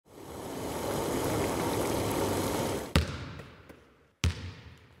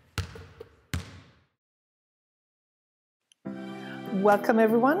Welcome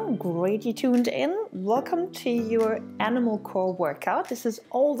everyone, great you tuned in. Welcome to your animal core workout. This is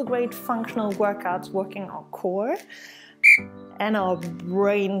all the great functional workouts working our core and our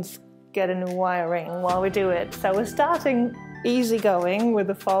brains get a new wiring while we do it. So we're starting easy going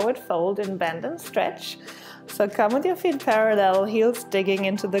with a forward fold and bend and stretch. So come with your feet parallel, heels digging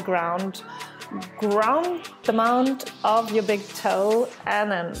into the ground. Ground the mount of your big toe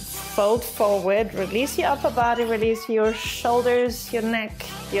and then fold forward. Release your upper body, release your shoulders, your neck,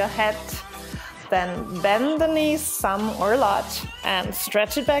 your head. Then bend the knees some or a lot and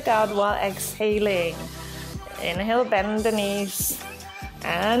stretch it back out while exhaling. Inhale, bend the knees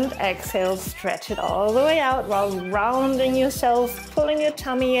and exhale, stretch it all the way out while rounding yourself, pulling your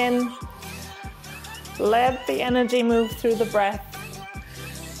tummy in. Let the energy move through the breath.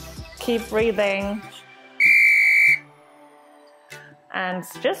 Keep breathing and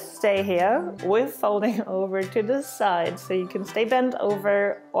just stay here with folding over to the side, so you can stay bent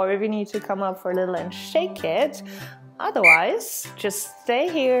over, or if you need to come up for a little and shake it. Otherwise, just stay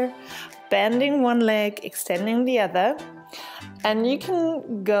here, bending one leg, extending the other, and you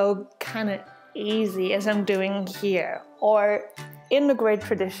can go kind of easy as I'm doing here, or in the great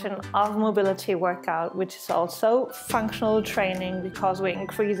tradition of mobility workout, which is also functional training because we're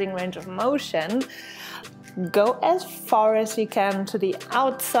increasing range of motion, go as far as you can to the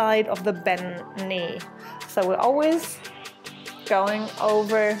outside of the bent knee. So we're always going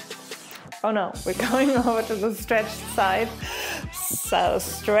over, we're going over to the stretched side. So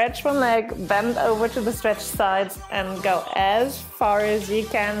stretch one leg, bend over to the stretched sides and go as far as you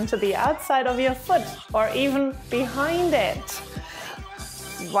can to the outside of your foot or even behind it,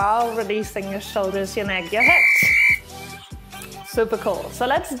 while releasing your shoulders, your neck, your head. Super cool. So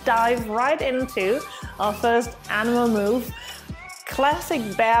let's dive right into our first animal move.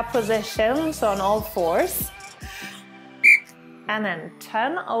 Classic bear position, so on all fours. And then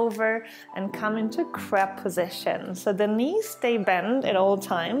turn over and come into crab position. So the knees stay bent at all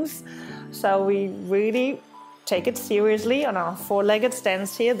times. So we really take it seriously on our four-legged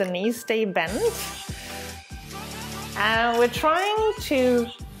stance here. The knees stay bent. And we're trying to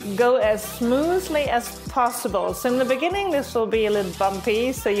go as smoothly as possible. So in the beginning, this will be a little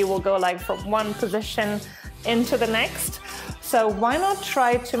bumpy. So you will go like from one position into the next. So why not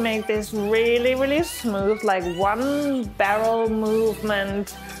try to make this really, really smooth, like one barrel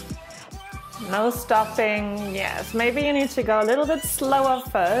movement, no stopping. Yes, maybe you need to go a little bit slower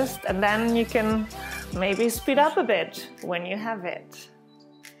first, and then you can maybe speed up a bit when you have it.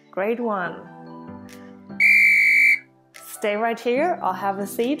 Great one. Stay right here or have a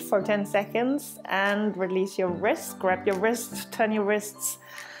seat for 10 seconds and release your wrists. Grab your wrists, turn your wrists,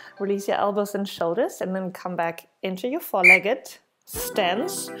 release your elbows and shoulders, and then come back into your four-legged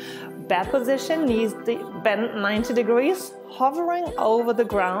stance. Bear position, knees bent 90 degrees, hovering over the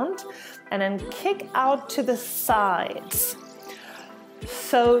ground, and then kick out to the sides.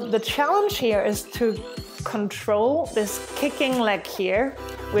 So the challenge here is to control this kicking leg here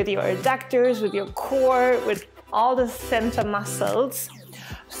with your adductors, with your core, with all the center muscles.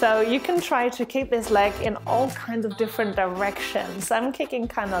 So you can try to kick this leg in all kinds of different directions. I'm kicking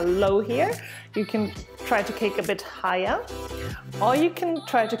kind of low here. You can try to kick a bit higher, or you can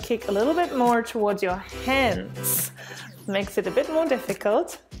try to kick a little bit more towards your hands. Makes it a bit more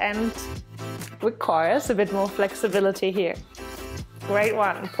difficult and requires a bit more flexibility here. Great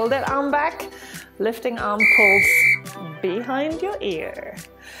one. Pull that arm back, lifting arm pulls behind your ear.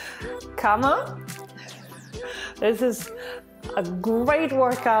 Come on. This is a great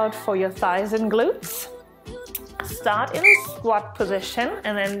workout for your thighs and glutes. Start in squat position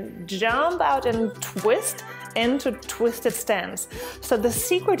and then jump out and twist into twisted stance. So the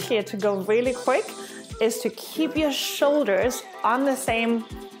secret here to go really quick is to keep your shoulders on the same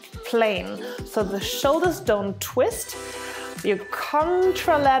plane. So the shoulders don't twist. You're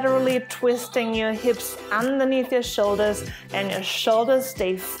contralaterally twisting your hips underneath your shoulders, and your shoulders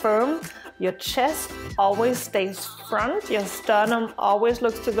stay firm. Your chest always stays front, your sternum always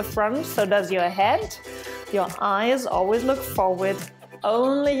looks to the front, so does your head. Your eyes always look forward.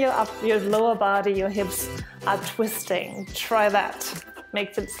 Only your lower body, your hips are twisting. Try that.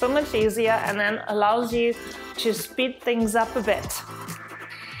 Makes it so much easier and then allows you to speed things up a bit.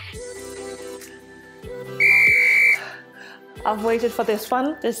 I've waited for this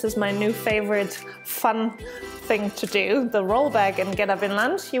one. This is my new favorite fun thing to do, the roll back and get up in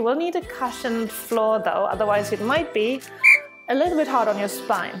lunge. You will need a cushioned floor though, otherwise it might be a little bit hard on your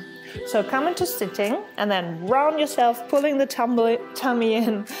spine. So come into sitting and then round yourself, pulling the tummy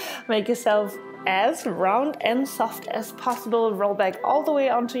in, make yourself as round and soft as possible. Roll back all the way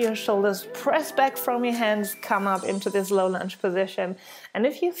onto your shoulders, press back from your hands, come up into this low lunge position. And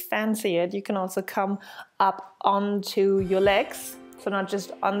if you fancy it, you can also come up onto your legs. So not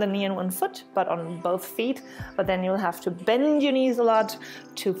just on the knee and one foot, but on both feet. But then you'll have to bend your knees a lot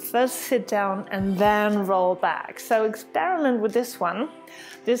to first sit down and then roll back. So experiment with this one.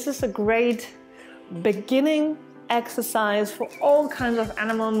 This is a great beginning exercise for all kinds of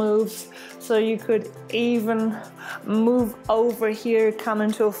animal moves. So you could even move over here, come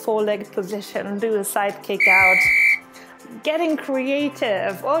into a four-legged position, do a side kick out, getting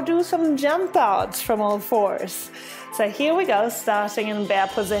creative, or do some jump outs from all fours. So here we go, starting in bear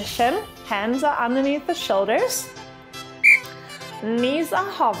position. Hands are underneath the shoulders. Knees are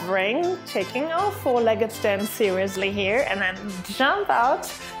hovering, taking our four-legged stance seriously here, and then jump out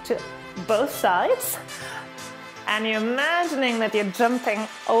to both sides. And you're imagining that you're jumping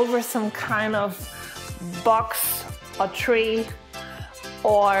over some kind of box or tree,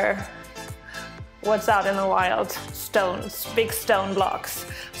 or what's out in the wild? Stones, big stone blocks.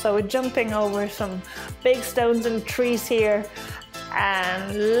 So we're jumping over some big stones and trees here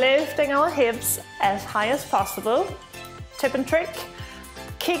and lifting our hips as high as possible. Tip and trick,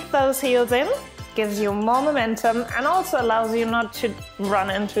 kick those heels in, gives you more momentum and also allows you not to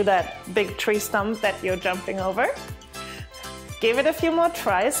run into that big tree stump that you're jumping over. Give it a few more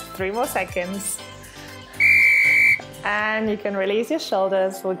tries, 3 more seconds. And you can release your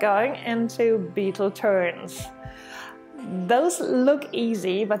shoulders. We're going into beetle turns. Those look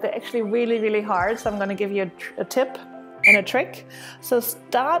easy, but they're actually really, really hard. So I'm going to give you a tip and a trick. So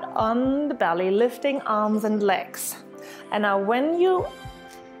start on the belly, lifting arms and legs. And now when you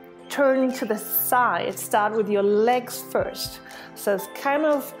turn to the side, start with your legs first. So it's kind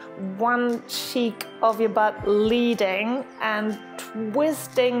of one cheek of your butt leading and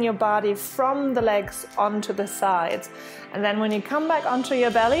twisting your body from the legs onto the sides. And then when you come back onto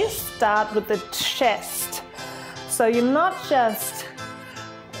your belly, start with the chest. So you're not just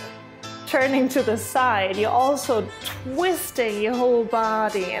turning to the side, you're also twisting your whole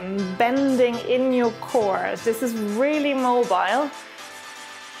body and bending in your core. This is really mobile.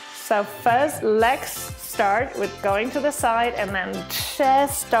 So first, legs start with going to the side, and then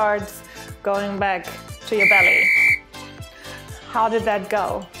chest starts going back to your belly. How did that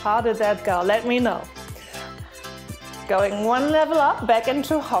go? How did that go? Let me know. Going one level up, back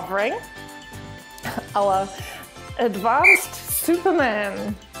into hovering. Our advanced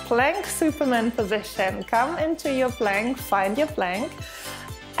Superman, plank Superman position. Come into your plank, find your plank.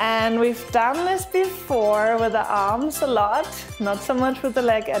 And we've done this before with the arms a lot, not so much with the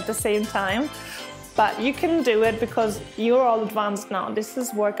leg at the same time. But you can do it because you're all advanced now. This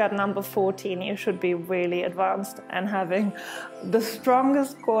is workout number 14. You should be really advanced and having the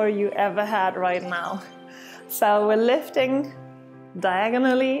strongest core you ever had right now. So we're lifting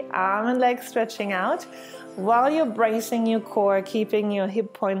diagonally, arm and leg stretching out, while you're bracing your core, keeping your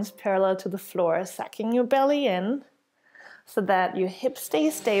hip points parallel to the floor, sucking your belly in so that your hips stay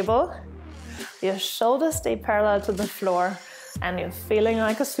stable, your shoulders stay parallel to the floor, and you're feeling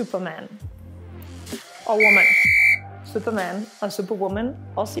like a Superman. Or woman. Superman, or superwoman,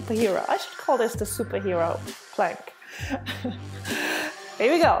 or superhero. I should call this the superhero plank.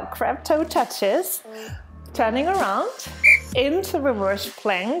 Here we go. Crab toe touches. Turning around into reverse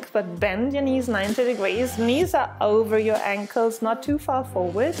plank, but bend your knees 90 degrees. Knees are over your ankles, not too far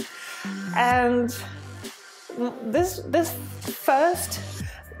forward. And this first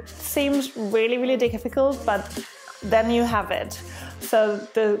seems really, really difficult, but then you have it. So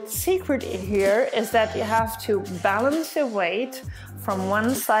the secret here is that you have to balance your weight from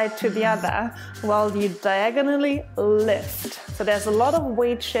one side to the other while you diagonally lift. So there's a lot of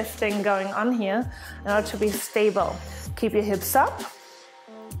weight shifting going on here in order to be stable. Keep your hips up,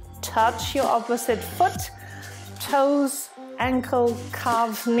 touch your opposite foot, toes, ankle,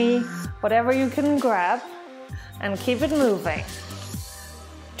 calf, knee, whatever you can grab, and keep it moving.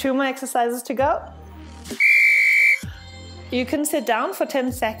 2 more exercises to go. You can sit down for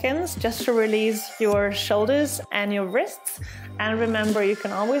 10 seconds just to release your shoulders and your wrists. And remember, you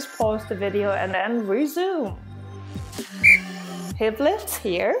can always pause the video and then resume. Hip lifts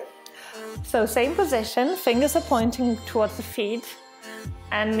here. So same position, fingers are pointing towards the feet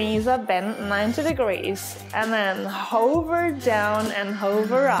and knees are bent 90 degrees. And then hover down and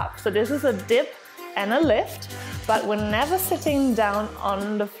hover up. So this is a dip and a lift, but we're never sitting down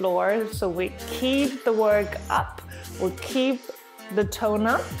on the floor. So we keep the work up. We'll keep the tone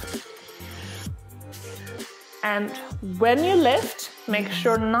up. And when you lift, Make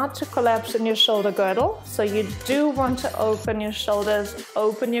sure not to collapse in your shoulder girdle. So you do want to open your shoulders,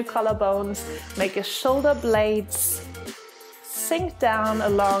 open your collarbones, make your shoulder blades sink down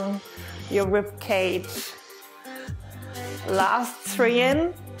along your rib cage. Last 3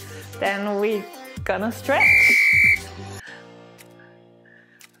 in, then we're gonna stretch.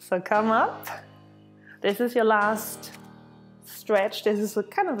 So come up. This is your last stretch. This is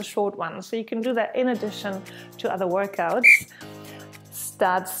kind of a short one, so you can do that in addition to other workouts.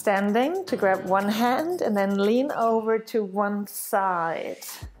 Start standing to grab one hand and then lean over to one side.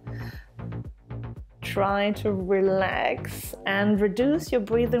 Try to relax and reduce your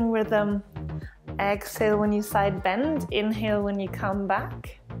breathing rhythm. Exhale when you side bend, inhale when you come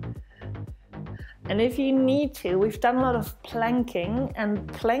back. And if you need to, we've done a lot of planking, and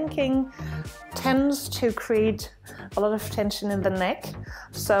planking tends to create a lot of tension in the neck.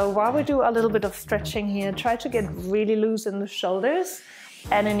 So while we do a little bit of stretching here, try to get really loose in the shoulders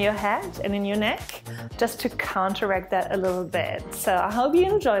and in your head and in your neck, just to counteract that a little bit. So I hope you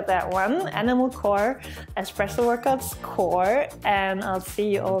enjoyed that one. Animal core, espresso workouts core, and I'll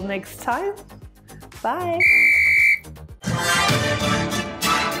see you all next time. Bye.